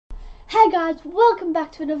Hey guys, welcome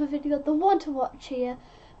back to another video. The one to watch here,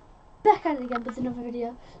 back at it again with another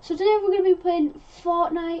video. So today we're going to be playing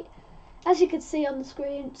Fortnite, as you can see on the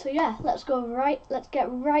screen. So yeah, let's get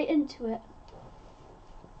right into it.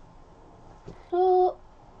 So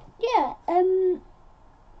yeah, Fortnite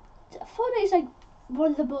is like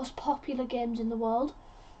one of the most popular games in the world.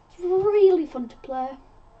 It's really fun to play. I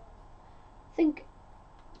think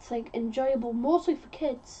it's like enjoyable mostly for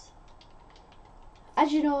kids.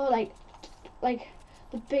 As you know, like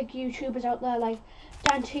the big YouTubers out there like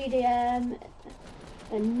DanTDM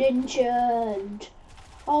and Ninja and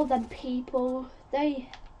all them people, they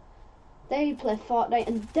play Fortnite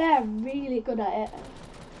and they're really good at it.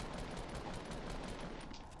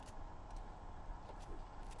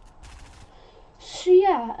 So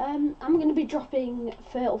yeah, I'm gonna be dropping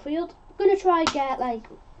Fatal Field. I'm gonna try and get like,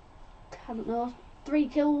 I don't know, 3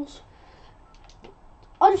 kills.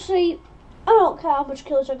 Honestly, I don't care how much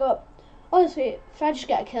kills I got. Honestly, if I just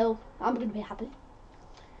get a kill, I'm going to be happy.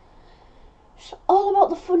 It's all about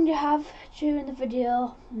the fun you have during the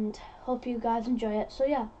video, and hope you guys enjoy it. So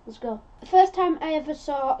yeah, let's go. The first time I ever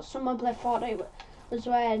saw someone play Fortnite was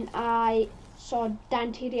when I saw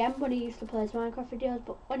DanTDM when he used to play his Minecraft videos,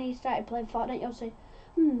 but when he started playing Fortnite, I was like,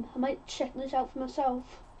 I might check this out for myself.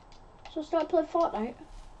 So I started playing Fortnite.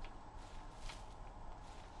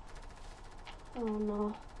 Oh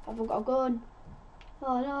no, I haven't got a gun.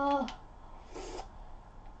 Oh no.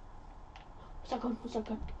 What's that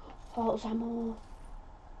gun? Oh, it's ammo.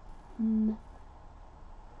 Need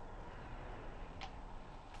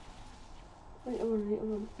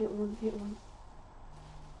to run.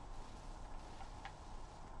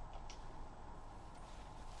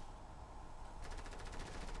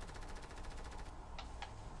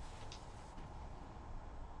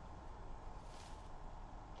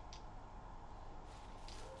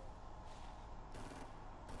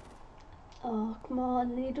 Oh, come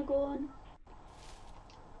on, I need to go on.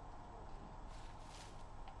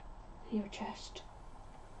 Here, a chest.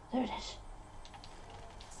 There it is.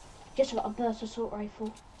 Guess I got a burst assault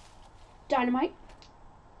rifle. Dynamite.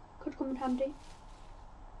 Could come in handy.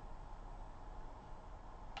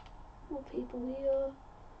 More people here.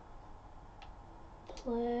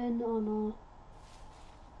 Plane. Oh no.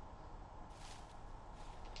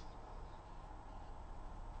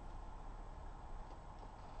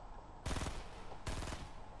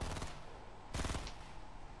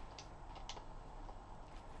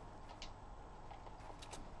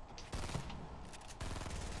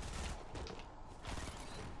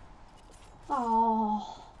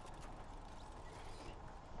 Oh.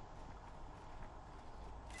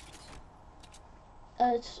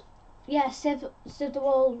 Yeah, Save the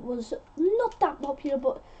World was not that popular,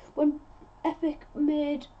 but when Epic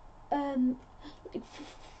made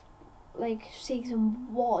like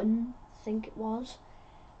season 1, I think it was,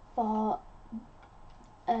 for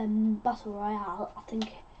Battle Royale, I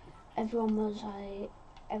think everyone was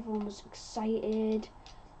excited.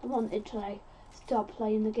 They wanted to like start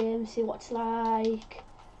playing the game, see what it's like.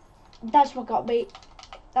 That's what got me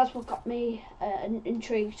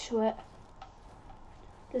intrigued to it.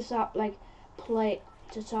 Does that like like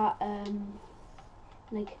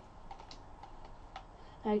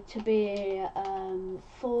to be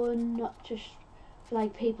fun, not just for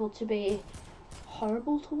like people to be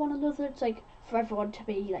horrible to one another. It's like for everyone to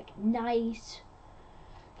be like nice.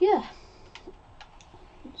 Yeah,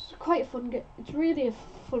 it's quite a fun game. It's really a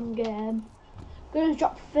fun game. I'm gonna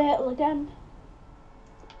drop Fatal again.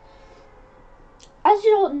 As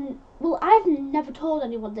you don't, well, I've never told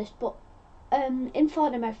anyone this, but in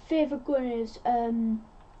Fortnite, my favourite gun is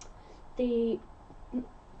the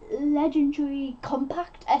legendary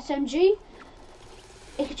compact SMG.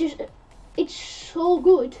 It's so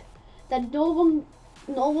good that no one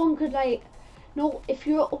could like, if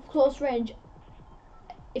you're up close range,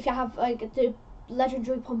 if you have like the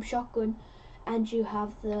legendary pump shotgun and you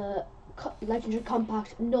have the legendary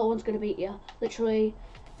compact, no one's gonna beat you. Literally,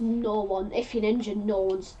 no one. If you're ninja, no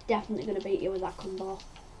one's definitely gonna beat you with that combo.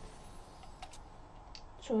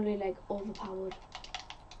 It's really like overpowered.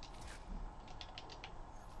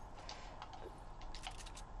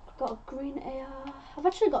 I've got a green AR. I've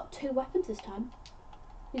actually got 2 weapons this time.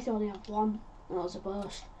 I used to only have 1, and that was a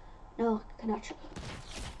burst. No, I can actually.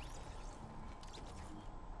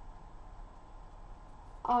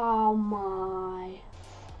 Oh my.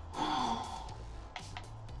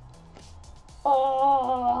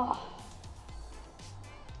 Oh.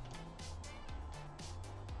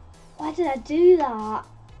 Why did I do that?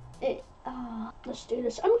 Let's do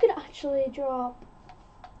this. I'm gonna actually drop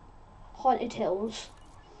Haunted Hills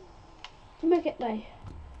to make it like.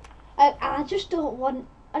 I just don't want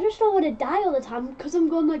I just don't want to die all the time because I'm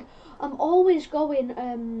going like I'm always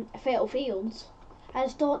going fatal fields. I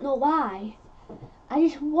just don't know why. I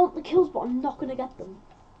just want the kills, but I'm not gonna get them.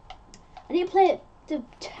 I need to play it a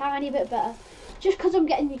tiny bit better, just because I'm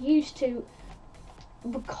getting used to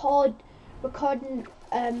recording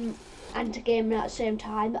and gaming at the same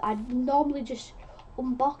time. I normally just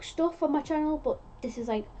unbox stuff on my channel, but this is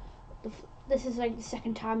like the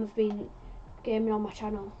second time I've been gaming on my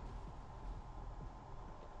channel,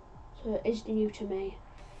 so it is new to me.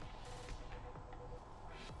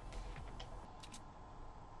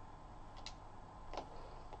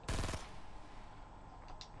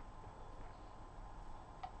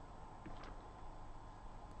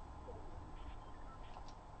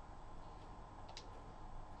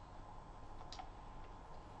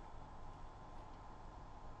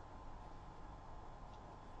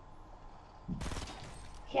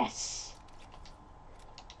 Yes.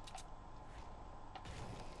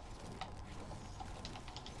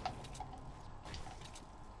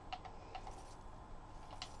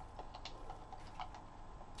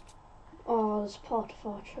 Oh, there's Port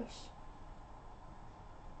Fortress.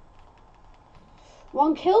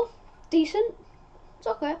 One kill, decent. It's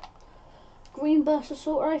okay. Green burst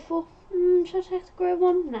assault rifle. Should I take the grey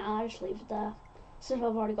one? Nah, I just leave it there. Since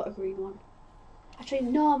I've already got a green one. Actually,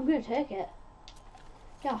 no, I'm gonna take it.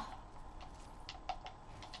 Yeah.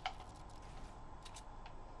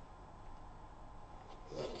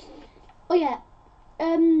 Oh yeah.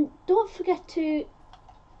 Don't forget to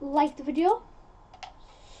like the video,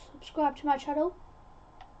 subscribe to my channel.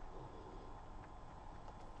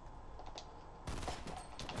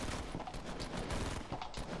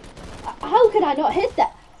 How could I not hit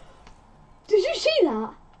that? Did you see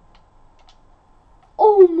that?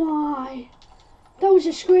 Oh my. That was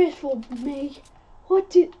disgraceful of me.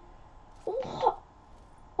 What?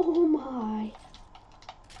 Oh my.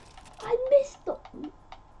 I missed them.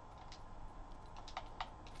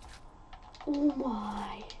 Oh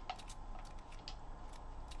my.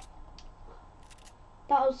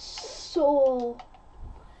 That was so...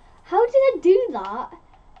 How did I do that?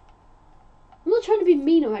 I'm not trying to be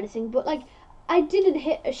mean or anything, but like, I didn't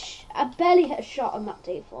hit I barely hit a shot on that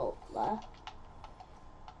default there.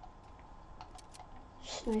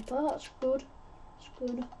 Sniper, that's good. That's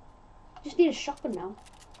good. Just need a shotgun now.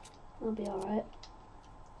 I'll be alright.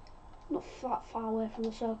 Not that far away from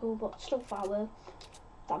the circle, but still far away.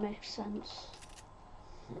 That makes sense.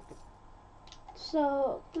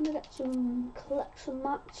 So, I'm gonna collect some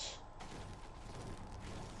mats.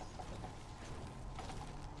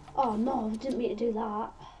 Oh no, I didn't mean to do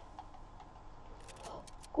that.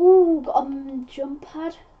 Ooh, got a jump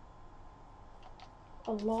pad.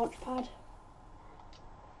 A launch pad.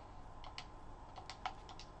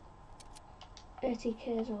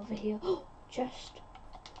 80k's over here. Chest.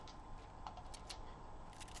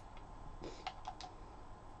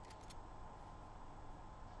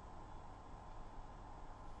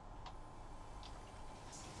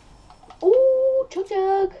 Ooh, chug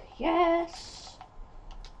jug. Yes.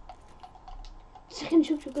 Second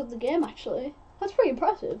chug jug of the game, actually. That's pretty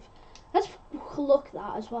impressive. That's luck,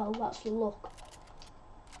 that as well. That's luck.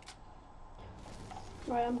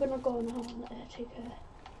 Right, I'm gonna go now on the 80k.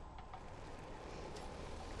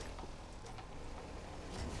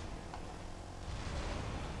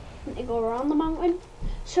 To go around the mountain.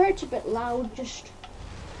 Sorry, it's a bit loud. Just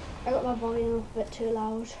I got my volume up a bit too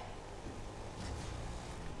loud.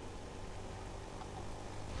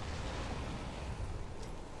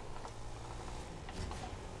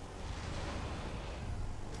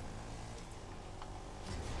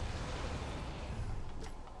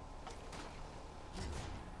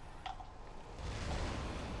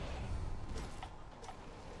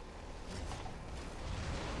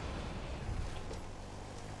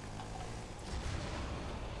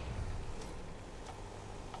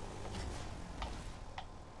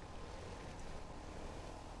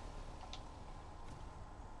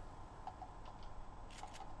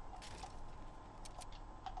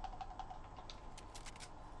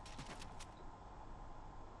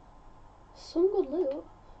 Some good loot.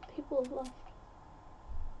 People have left.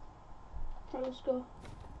 Right, let's go.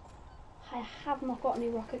 I have not got any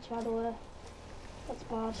rockets, by the way. That's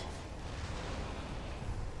bad.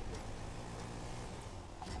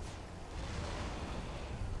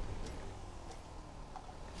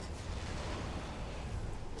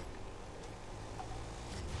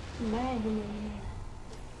 Man.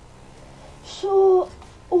 So,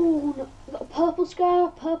 oh, no, got a purple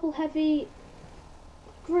scar, purple heavy.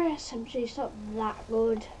 Grey SMG, it's not that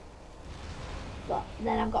good. But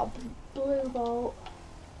then I've got a blue bolt.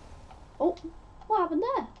 Oh, what happened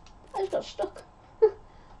there? I just got stuck.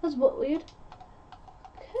 That's a bit weird.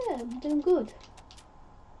 Okay, I'm doing good.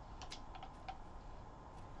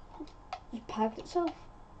 Just parked itself.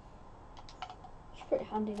 It's pretty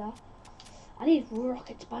handy there. I need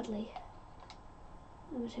rockets badly.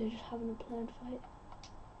 Number two, just having a planned fight.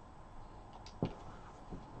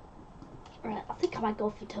 Right, I think I might go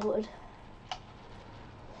for tilted.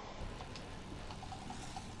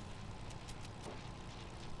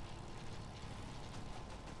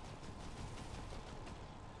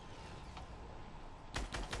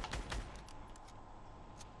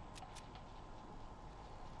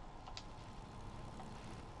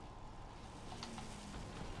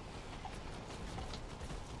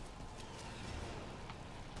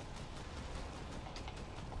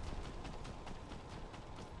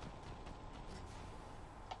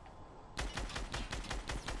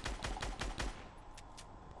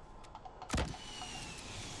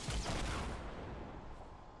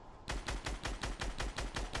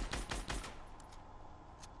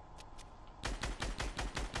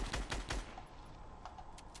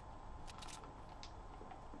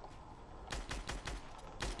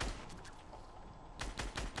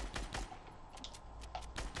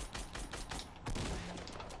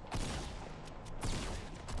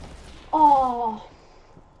 Oh,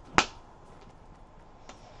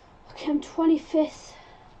 okay, I'm 25th.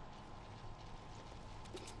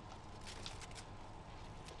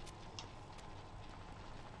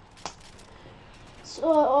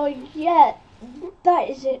 So yeah, that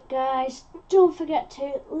is it, guys. Don't forget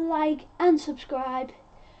to like and subscribe.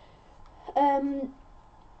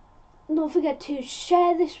 Don't forget to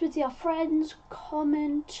share this with your friends.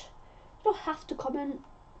 Comment. You don't have to comment.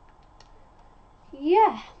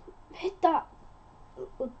 Yeah, hit that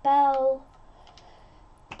bell.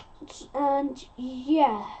 And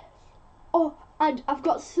yeah. Oh, and I've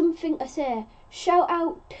got something to say. Shout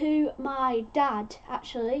out to my dad,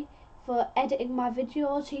 actually, for editing my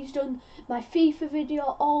videos. He's done my FIFA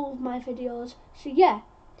video, all of my videos. So yeah,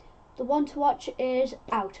 the one to watch is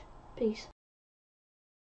out. Peace.